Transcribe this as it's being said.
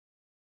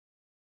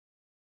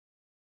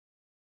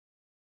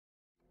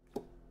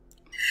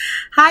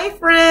Hi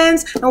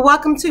friends, and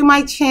welcome to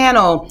my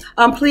channel.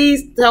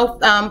 Please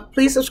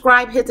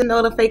subscribe, hit the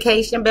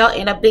notification bell,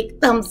 and a big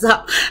thumbs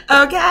up.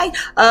 Okay,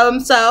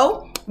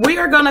 so we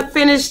are gonna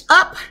finish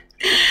up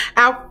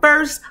our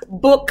first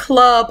book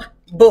club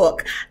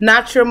book,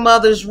 Not Your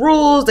Mother's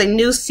Rules, A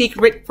New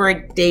Secret for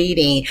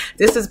Dating.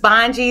 This is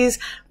Bonji's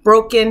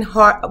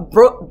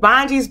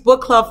Bonji's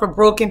book club for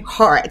broken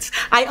hearts.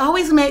 I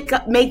always make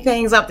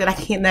things up that I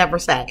can never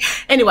say.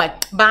 Anyway,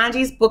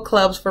 Bonji's book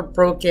clubs for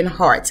broken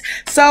hearts.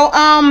 So, all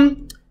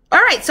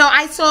right. So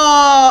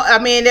I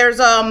mean, there's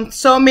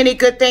so many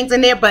good things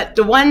in there, but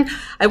the one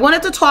I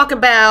wanted to talk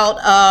about,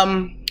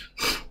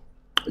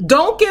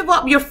 don't give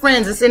up your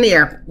friends. It's in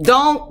here.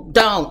 Don't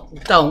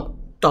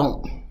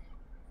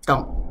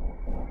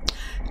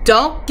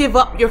give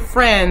up your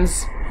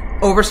friends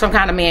over some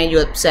kind of man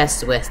you're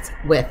obsessed with.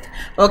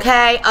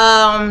 Okay?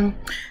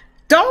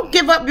 Don't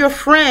give up your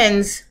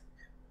friends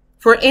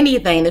for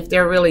anything if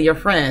they're really your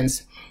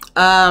friends.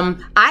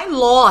 I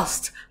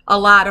lost a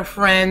lot of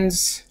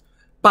friends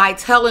by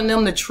telling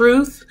them the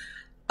truth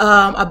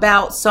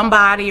about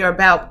somebody or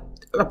about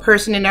a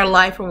person in their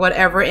life or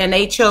whatever, and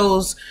they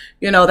chose,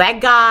 you know, that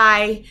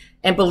guy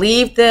and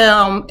believed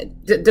them,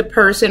 the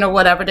person or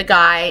whatever, the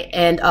guy,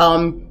 and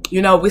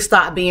you know, we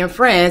stopped being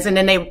friends, and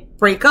then they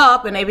break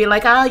up and they be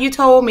like, oh, you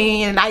told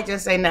me, and I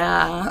just say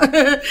nah.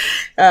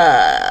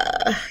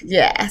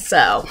 Yeah,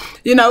 so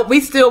you know,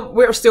 we're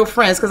still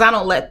friends because I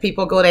don't let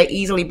people go that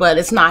easily, but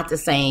it's not the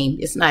same.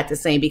 It's not the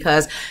same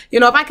because, you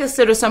know, if I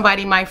consider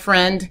somebody my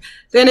friend,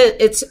 then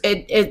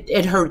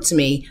it hurts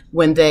me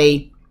when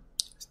they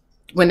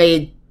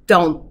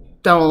don't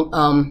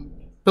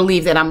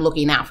believe that I'm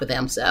looking out for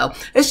them. So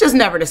it's just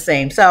never the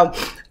same. So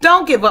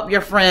don't give up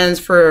your friends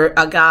for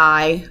a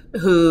guy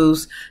who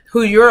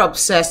you're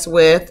obsessed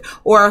with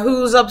or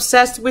who's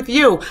obsessed with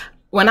you.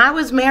 When I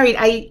was married,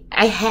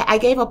 I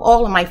gave up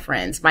all of my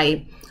friends.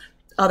 My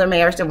other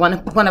marriage,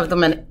 one of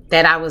them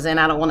that I was in,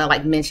 I don't want to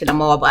like mention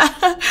them all, but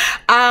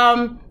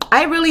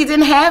I really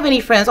didn't have any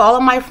friends. All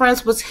of my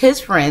friends was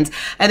his friends.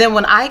 And then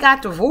when I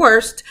got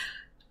divorced,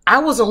 I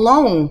was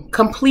alone,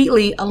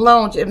 completely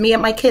alone. Me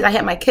and my kids. I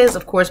had my kids,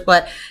 of course,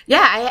 but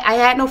yeah, I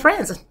had no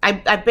friends.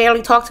 I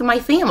barely talked to my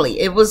family.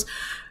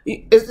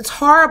 It's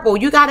horrible.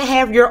 You got to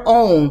have your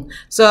own.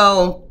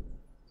 So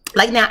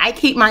like now I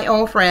keep my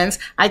own friends.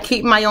 I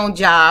keep my own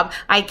job.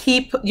 I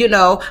keep, you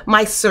know,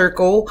 my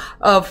circle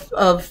of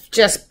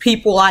just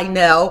people I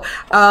know,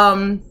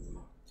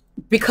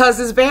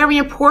 because it's very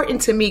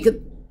important to me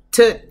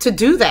to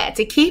do that,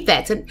 to keep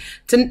that,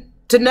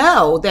 to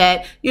know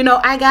that, you know,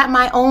 I got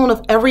my own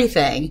of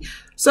everything.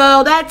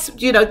 So that's,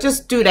 you know,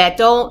 just do that.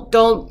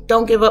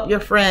 Don't give up your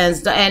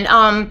friends.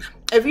 And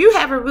if you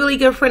have a really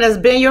good friend that's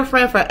been your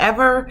friend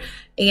forever,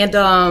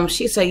 and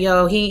she said,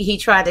 yo, he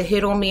tried to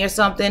hit on me or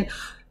something,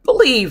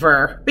 believe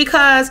her,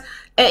 because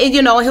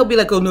you know, he'll be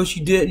like, oh no, she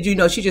did, you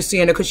know, she just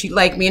saying it because she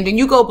liked me, and then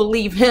you go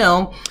believe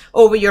him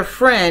over your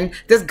friend,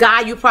 this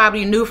guy you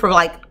probably knew for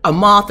like a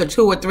month or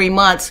 2 or 3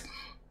 months.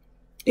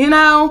 You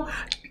know,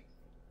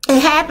 it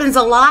happens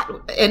a lot,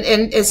 and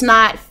it's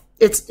not,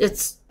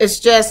 it's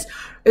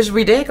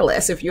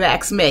ridiculous if you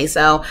ask me.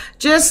 So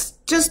just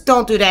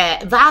don't do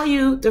that.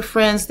 Value the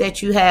friends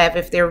that you have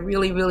if they're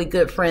really, really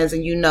good friends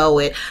and you know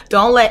it.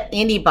 Don't let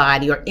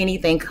anybody or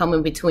anything come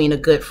in between a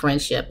good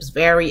friendship. It's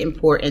very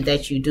important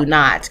that you do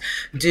not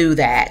do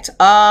that.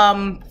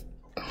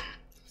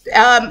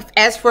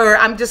 As for,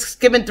 I'm just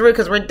skimming through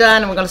because we're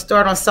done and we're going to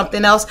start on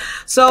something else.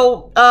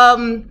 So,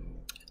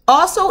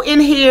 also in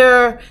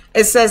here,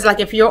 it says like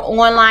if you're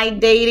online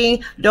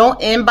dating, don't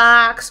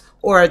inbox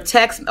or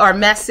text or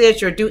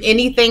message or do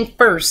anything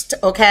first,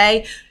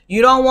 okay?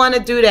 You don't want to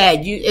do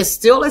that. It's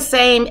still the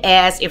same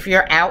as if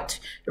you're out,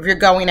 if you're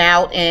going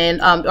out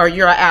and or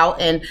you're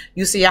out and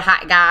you see a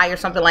hot guy or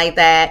something like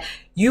that.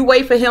 You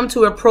wait for him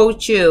to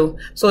approach you.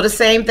 So the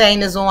same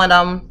thing is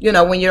on, you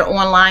know, when you're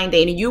online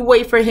dating, you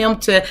wait for him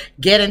to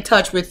get in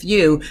touch with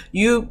you.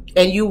 You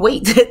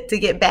wait to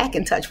get back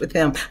in touch with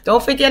him.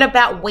 Don't forget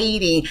about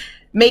waiting,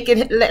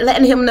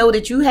 letting him know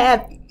that you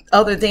have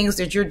other things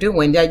that you're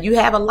doing, that you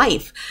have a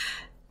life.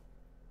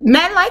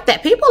 Men like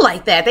that. People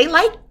like that. They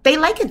like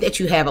it that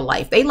you have a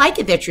life. They like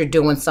it that you're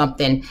doing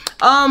something.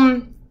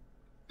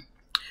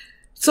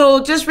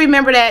 So just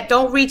remember that.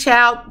 Don't reach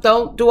out.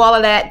 Don't do all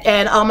of that.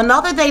 And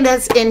another thing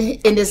that's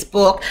in this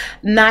book,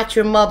 Not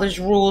Your Mother's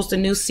Rules, The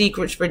New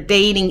Secrets for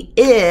Dating,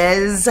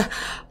 is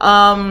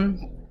oh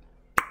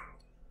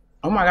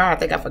my God, I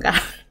think I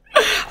forgot.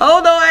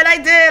 Hold on, I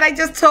did. I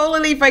just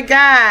totally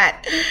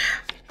forgot.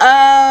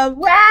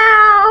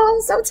 Wow.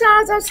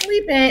 Sometimes I'm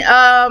sleeping.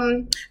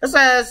 It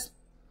says,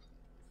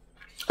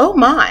 oh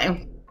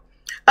my.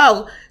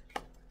 Oh,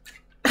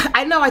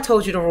 I know I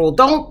told you the rule.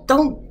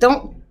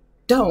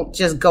 Don't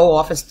just go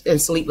off and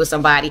sleep with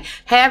somebody.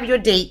 Have your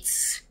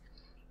dates.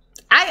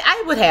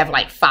 I would have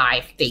like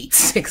 5 dates,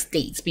 6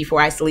 dates before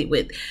I sleep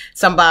with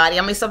somebody.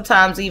 I mean,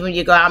 sometimes even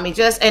you go, I mean,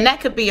 and that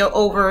could be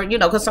over, you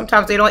know, because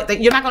sometimes you're not going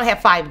to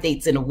have 5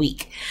 dates in a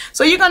week.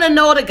 So you're going to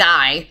know the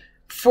guy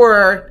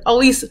for at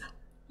least,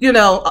 you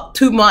know,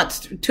 2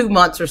 months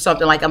or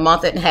something, like a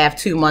month and a half,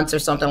 2 months or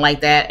something like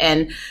that.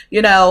 And,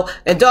 you know,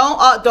 and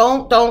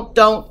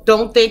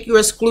don't think you're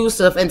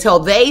exclusive until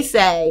they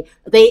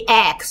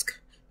ask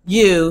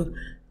you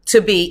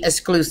to be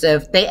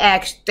exclusive.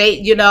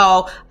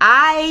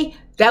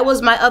 That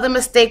was my other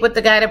mistake with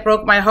the guy that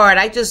broke my heart.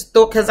 I just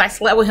thought, because I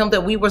slept with him,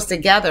 that we was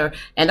together.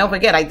 And don't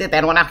forget, I did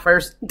that on our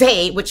first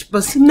date, which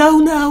was,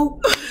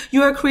 no,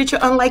 you're a creature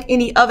unlike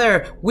any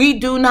other. We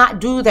do not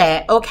do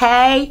that,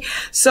 okay?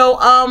 So,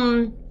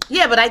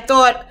 yeah, but I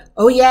thought,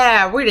 oh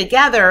yeah, we're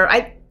together.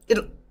 I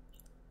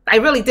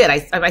really did.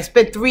 I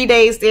spent 3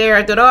 days there.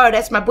 I thought, oh,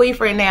 that's my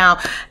boyfriend now.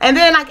 And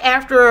then, like,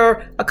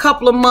 after a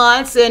couple of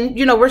months, and,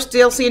 you know, we're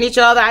still seeing each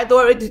other, I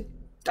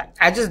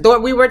just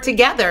thought we were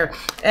together.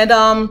 And,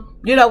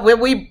 you know, when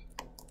we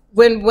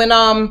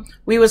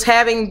was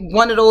having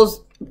one of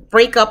those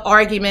breakup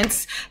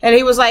arguments, and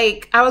he was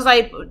like, I was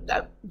like,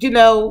 you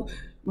know,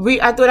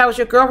 I thought I was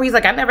your girlfriend. He's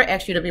like, I never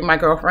asked you to be my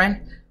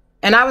girlfriend.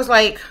 And I was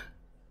like,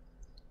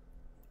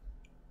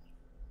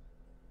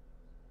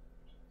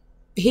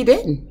 he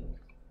didn't.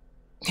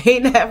 He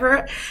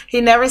never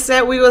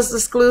said we was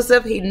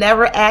exclusive. He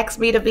never asked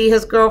me to be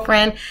his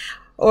girlfriend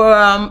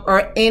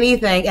or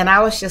anything. And I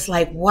was just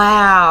like,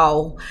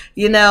 wow,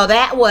 you know,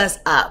 that was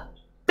a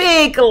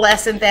big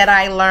lesson that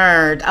I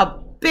learned, a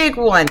big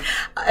one.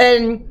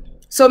 And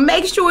so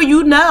make sure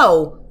you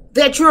know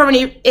that you're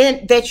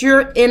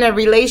in a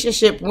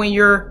relationship when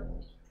you're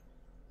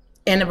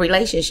in a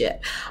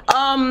relationship.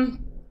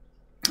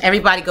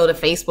 Everybody go to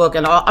Facebook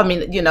and all, I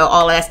mean, you know,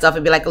 all of that stuff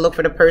and be like, look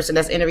for the person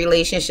that's in a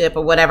relationship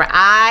or whatever.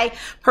 I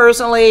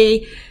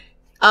personally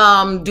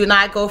do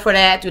not go for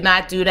that. Do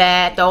not do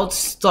that. Don't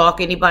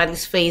stalk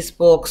anybody's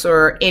Facebooks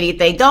or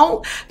anything.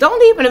 Don't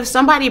even, if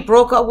somebody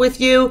broke up with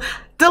you,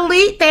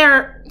 delete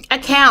their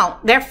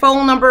account, their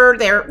phone number,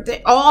 their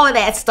all of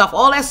that stuff,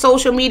 all that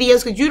social media,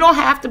 because you don't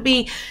have to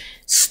be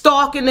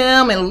stalking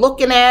them and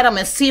looking at them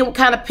and seeing what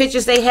kind of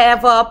pictures they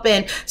have up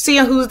and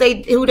seeing who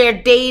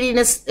they're dating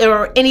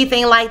or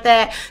anything like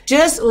that.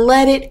 Just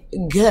let it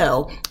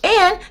go.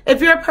 And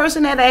if you're a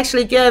person that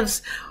actually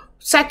gives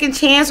second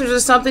chances or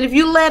something, if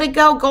you let it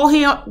go, go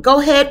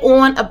ahead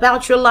on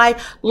about your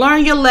life,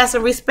 learn your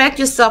lesson, respect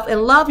yourself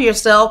and love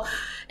yourself,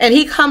 and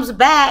he comes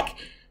back,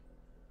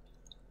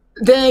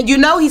 then you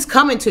know he's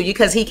coming to you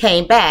because he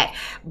came back.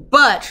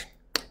 But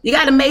you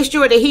got to make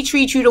sure that he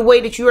treats you the way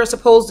that you are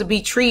supposed to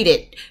be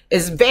treated.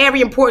 It's very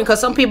important,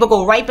 because some people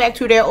go right back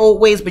to their old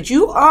ways, but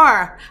you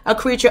are a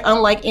creature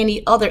unlike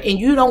any other, and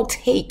you don't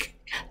take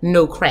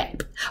no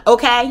crap.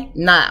 Okay?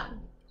 Nah.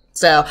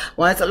 So,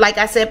 once, like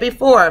I said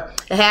before,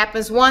 it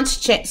happens once,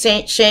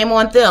 shame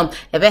on them.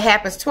 If it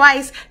happens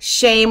twice,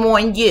 shame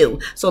on you.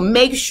 So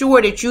make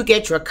sure that you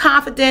get your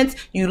confidence.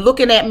 You look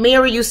in that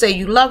mirror, you say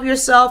you love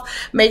yourself.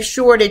 Make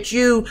sure that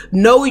you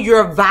know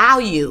your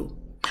value.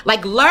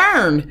 Like,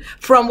 learn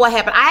from what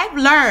happened. I've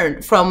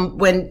learned from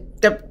when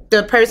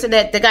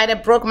the guy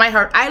that broke my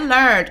heart, I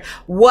learned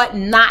what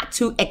not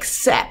to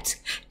accept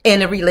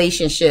in a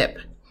relationship.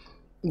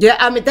 Yeah,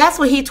 I mean, that's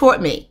what he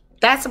taught me.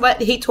 That's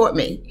what he taught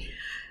me.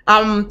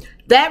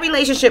 That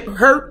relationship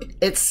hurt.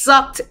 It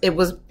sucked. It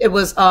was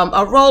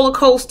a roller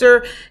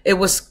coaster. It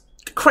was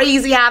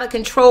crazy, out of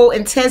control,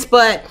 intense,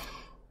 but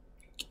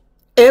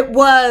it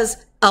was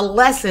a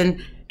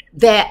lesson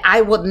that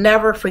I would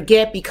never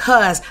forget,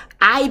 because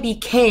I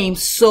became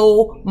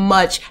so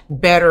much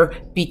better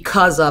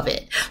because of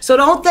it. So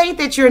don't think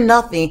that you're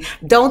nothing.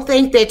 Don't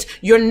think that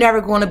you're never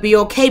going to be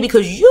okay,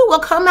 because you will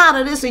come out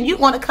of this and you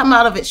want to come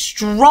out of it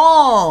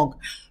strong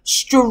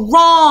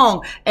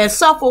and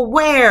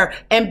self-aware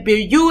and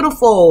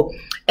beautiful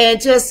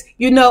and just,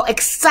 you know,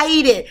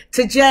 excited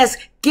to just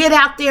get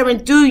out there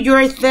and do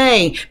your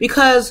thing.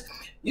 Because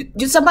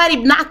somebody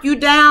knock you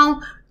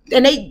down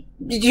and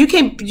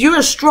you're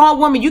a strong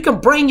woman. You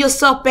can bring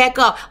yourself back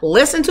up.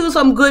 Listen to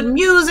some good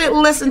music.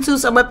 Listen to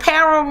some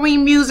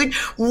empowering music.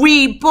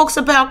 Read books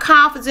about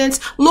confidence.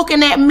 Look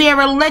in that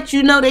mirror. Let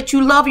you know that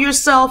you love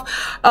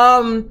yourself.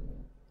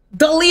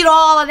 Delete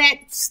all of that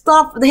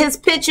stuff, his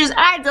pictures.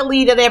 I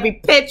deleted every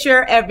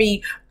picture,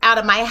 out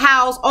of my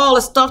house, all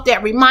the stuff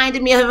that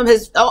reminded me of him,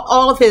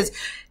 all of his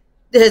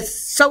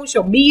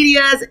social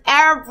medias,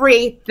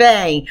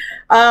 everything.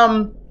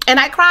 And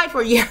I cried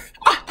for a year,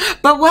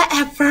 but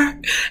whatever.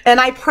 And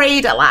I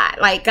prayed a lot.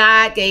 Like,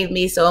 God gave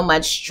me so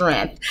much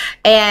strength.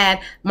 And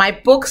my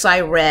books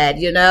I read,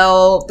 you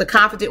know, The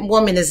Confident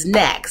Woman is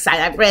Next.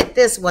 I read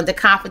this one, The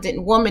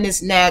Confident Woman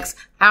is Next,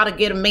 How to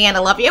Get a Man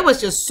to Love You. It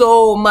was just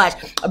so much.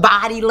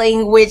 Body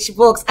language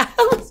books.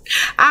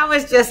 I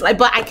was just like,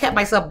 but I kept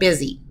myself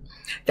busy.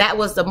 That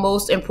was the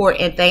most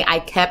important thing. I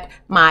kept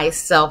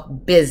myself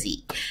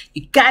busy.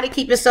 You got to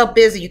keep yourself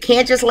busy. You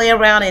can't just lay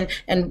around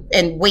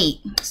and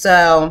wait.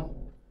 So,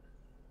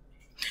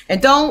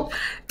 and don't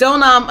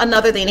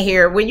another thing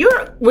here, when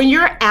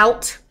you're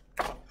out,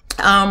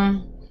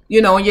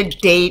 you know, on your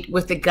date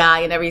with the guy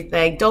and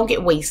everything, don't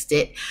get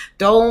wasted.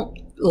 Don't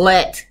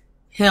let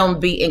him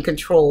be in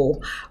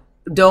control.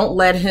 don't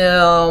let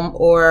him,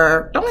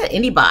 or don't let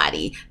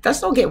anybody,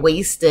 just don't get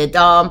wasted.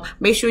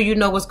 Make sure you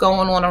know what's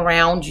going on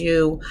around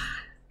you.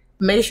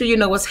 Make sure you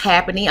know what's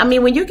happening. I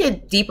mean, when you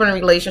get deeper in a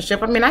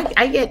relationship, I mean,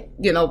 I get,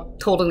 you know,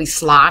 totally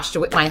sloshed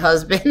with my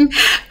husband,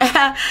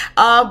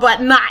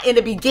 but not in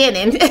the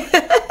beginning.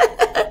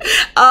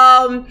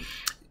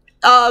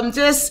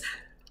 Just,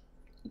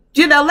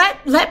 you know,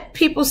 let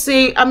people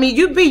see. I mean,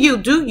 you be you,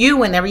 do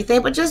you and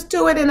everything, but just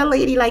do it in a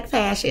ladylike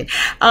fashion.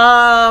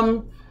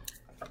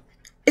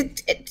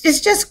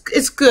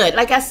 It's good.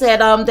 Like I said,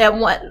 that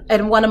one,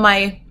 and one of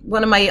my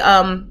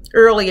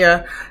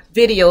earlier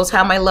videos,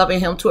 how my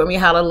loving him taught me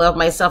how to love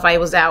myself. I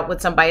was out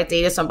with somebody,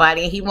 dated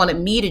somebody, and he wanted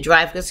me to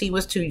drive because he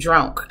was too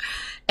drunk.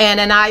 And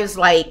then I was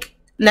like,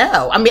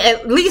 no. I mean,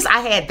 at least I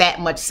had that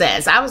much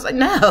sense. I was like,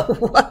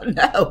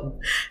 no,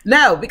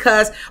 no,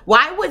 because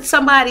why would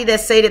somebody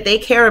that say that they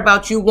care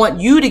about you want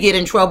you to get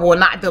in trouble and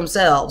not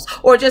themselves?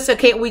 Or just say,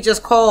 can't we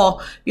just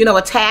call, you know,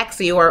 a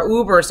taxi or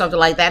Uber or something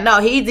like that? No,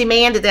 he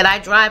demanded that I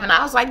drive, and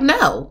I was like,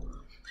 no,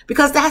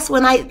 because that's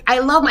when I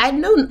love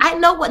him. I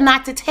know what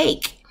not to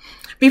take.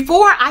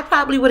 Before, I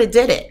probably would have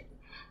did it.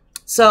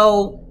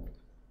 So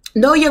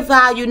know your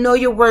value, know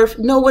your worth,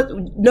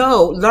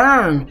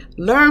 learn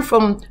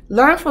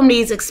from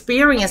these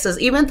experiences.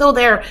 Even though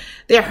they're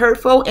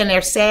hurtful and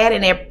they're sad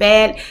and they're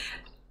bad,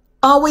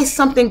 always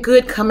something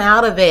good come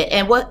out of it.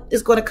 And what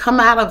is going to come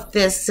out of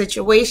this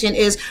situation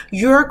is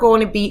you're going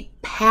to be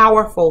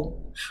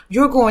powerful.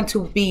 You're going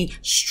to be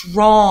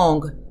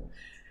strong.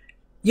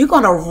 You're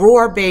going to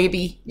roar,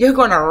 baby. You're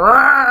going to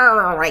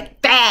roar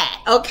like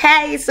that.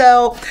 Okay?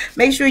 So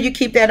make sure you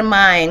keep that in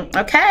mind.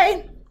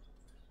 Okay?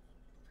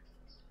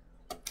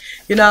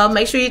 You know,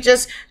 make sure you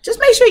just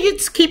make sure you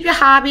keep your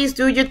hobbies,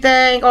 do your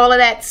thing, all of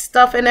that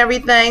stuff and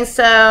everything.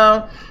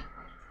 So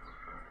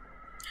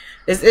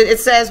it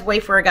says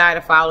wait for a guy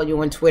to follow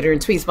you on Twitter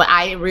and tweets, but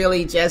I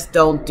really just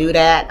don't do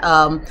that.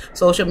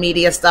 Social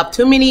media stuff.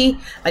 Too many,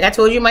 like I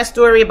told you my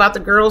story about the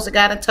girls that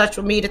got in touch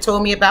with me that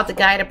told me about the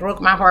guy that broke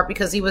my heart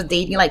because he was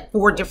dating like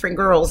 4 different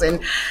girls, and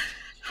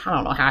I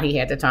don't know how he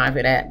had the time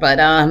for that. But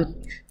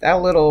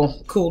that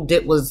little cool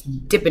dip was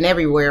dipping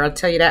everywhere, I'll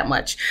tell you that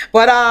much.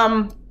 But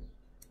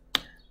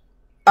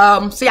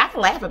see, I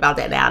can laugh about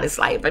that now. It's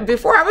like, but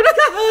before I would,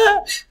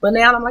 but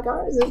now I'm like,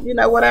 oh, you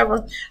know,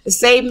 whatever. It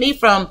saved me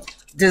from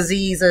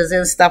diseases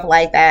and stuff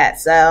like that.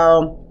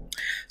 So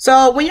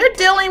when you're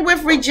dealing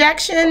with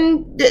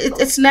rejection,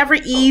 it's never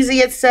easy,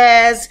 it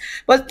says,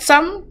 but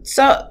some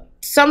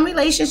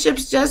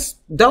relationships just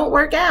don't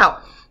work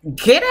out.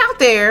 Get out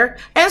there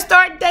and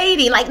start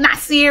dating, like not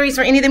serious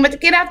or anything, but to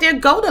get out there,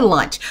 go to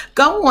lunch,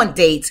 go on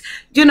dates,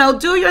 you know,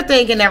 do your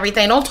thing and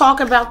everything. Don't talk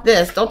about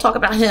this. Don't talk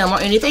about him or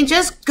anything.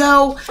 Just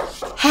go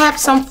have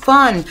some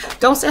fun.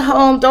 Don't sit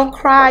home. Don't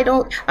cry.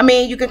 I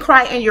mean, you can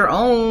cry in your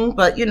own,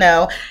 but you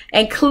know,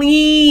 and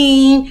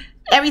clean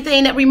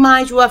everything that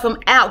reminds you of him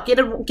out. Get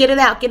it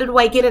out, get it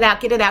away, get it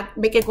out,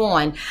 make it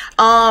going.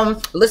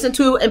 Listen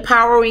to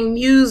empowering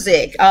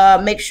music.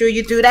 Make sure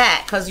you do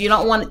that because you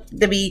don't want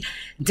it to be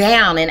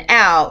down and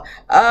out.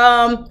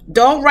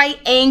 Don't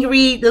write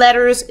angry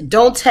letters.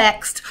 Don't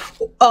text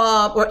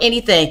or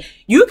anything.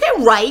 You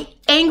can write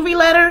angry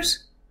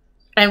letters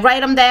and write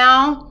them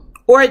down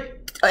or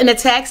in a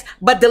text,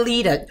 but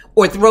delete it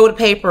or throw the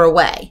paper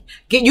away.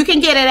 You can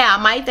get it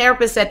out. My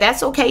therapist said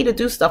that's okay to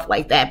do stuff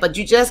like that, but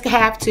you just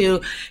have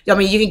to, I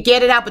mean, you can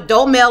get it out, but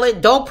don't mail it.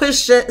 Don't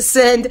push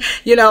send,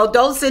 you know,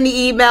 don't send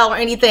the email or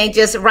anything.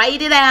 Just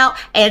write it out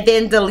and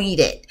then delete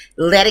it.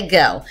 Let it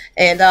go.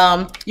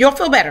 And you'll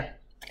feel better.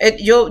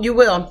 You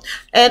will.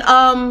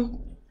 And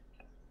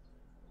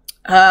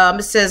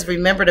it says,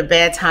 remember the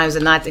bad times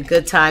and not the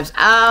good times.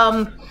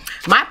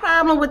 My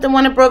problem with the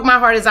one that broke my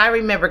heart is I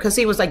remember, because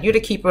he was like, you're the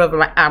keeper of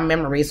our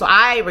memories. So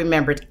I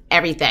remembered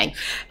everything.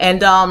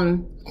 And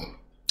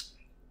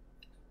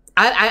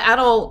I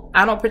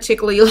don't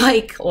particularly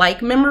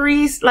like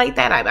memories like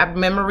that.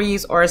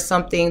 Memories are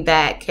something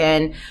that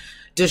can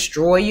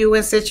destroy you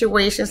in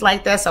situations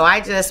like that. So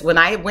when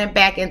I went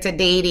back into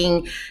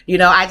dating, you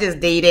know, I just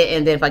dated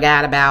and then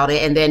forgot about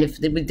it. And then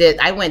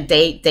I went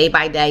day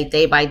by day,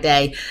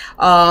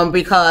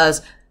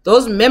 because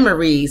those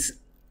memories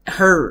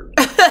hurt.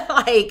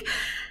 Like,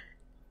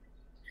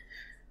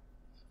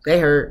 they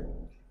hurt.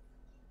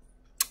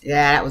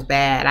 Yeah, that was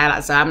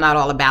bad. So I'm not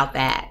all about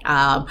that.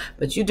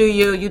 But you do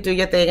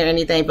your thing or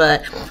anything.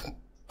 But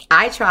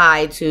I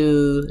try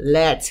to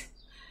let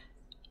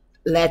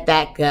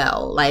that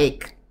go.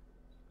 Like,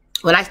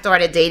 when I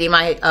started dating,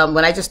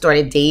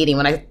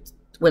 when I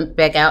went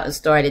back out and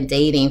started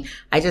dating,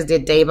 I just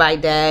did day by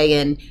day,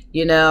 and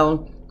you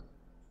know,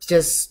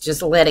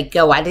 just let it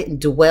go. I didn't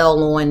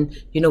dwell on,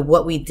 you know,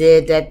 what we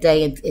did that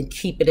day and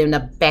keep it in the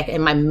back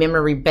in my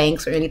memory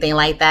banks or anything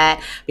like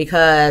that,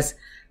 because,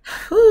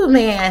 whew,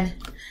 man,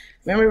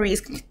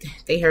 memories,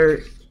 they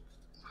hurt.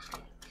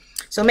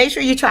 So make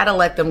sure you try to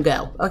let them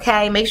go,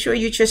 okay? Make sure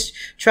you just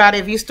try to,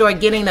 if you start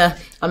getting a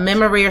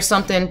memory or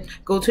something,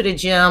 go to the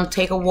gym,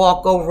 take a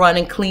walk, go run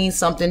and clean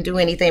something, do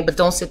anything, but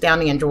don't sit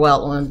down and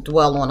dwell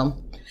on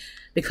them.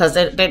 because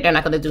they're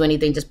not going to do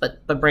anything just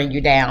but bring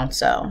you down.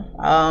 So,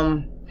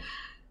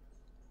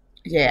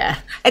 yeah.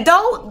 And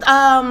don't,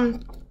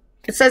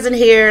 it says in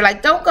here,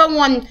 like, don't go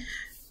on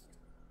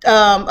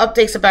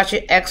updates about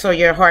your ex or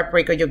your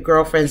heartbreak or your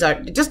girlfriends. Or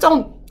just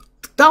don't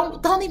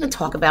even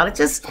talk about it.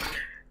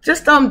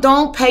 Just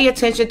don't pay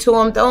attention to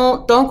them.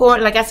 Don't go,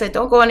 like I said,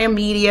 don't go on their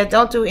media.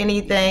 Don't do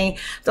anything.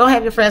 Don't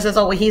have your friends say,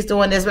 oh, well, he's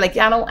doing this. But like,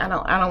 I don't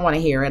want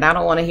to hear it. I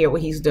don't want to hear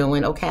what he's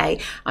doing. Okay.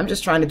 I'm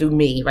just trying to do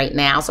me right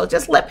now. So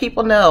just let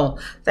people know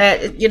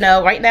that, you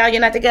know, right now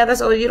you're not together.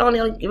 So you don't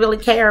really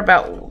care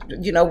about,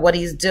 you know, what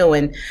he's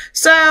doing.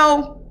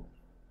 So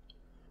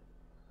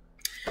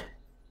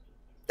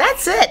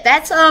that's it.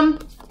 That's,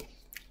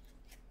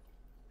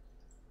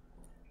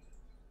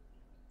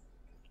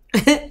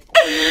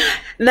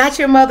 Not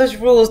Your Mother's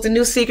Rules, The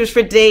New Secrets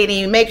for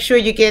Dating. Make sure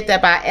you get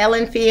that by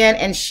Fein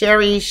and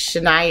Sherrie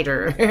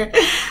Schineider.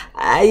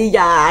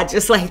 Yeah,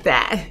 just like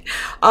that.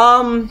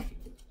 Don't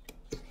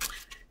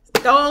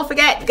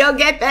forget, go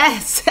get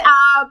that.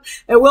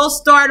 And we'll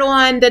start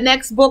on the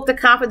next book, The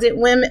Confident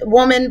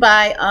Woman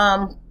by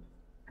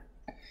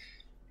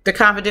The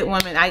Confident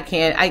Woman.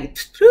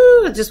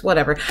 Just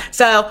whatever.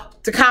 So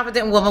The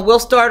Confident Woman, we'll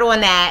start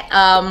on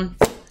that.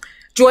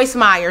 Joyce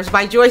Myers,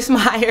 by Joyce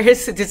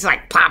Myers. It just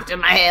like popped in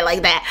my head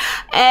like that.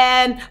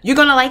 And you're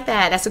going to like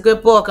that. That's a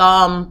good book.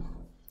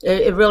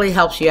 It really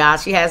helps you out.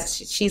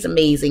 She's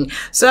amazing.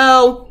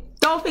 So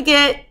don't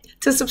forget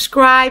to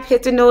subscribe,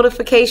 hit the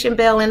notification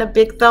bell, and a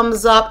big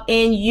thumbs up,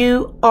 and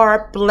you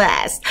are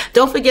blessed.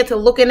 Don't forget to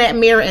look in that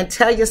mirror and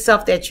tell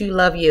yourself that you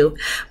love you.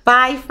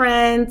 Bye,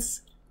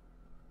 friends.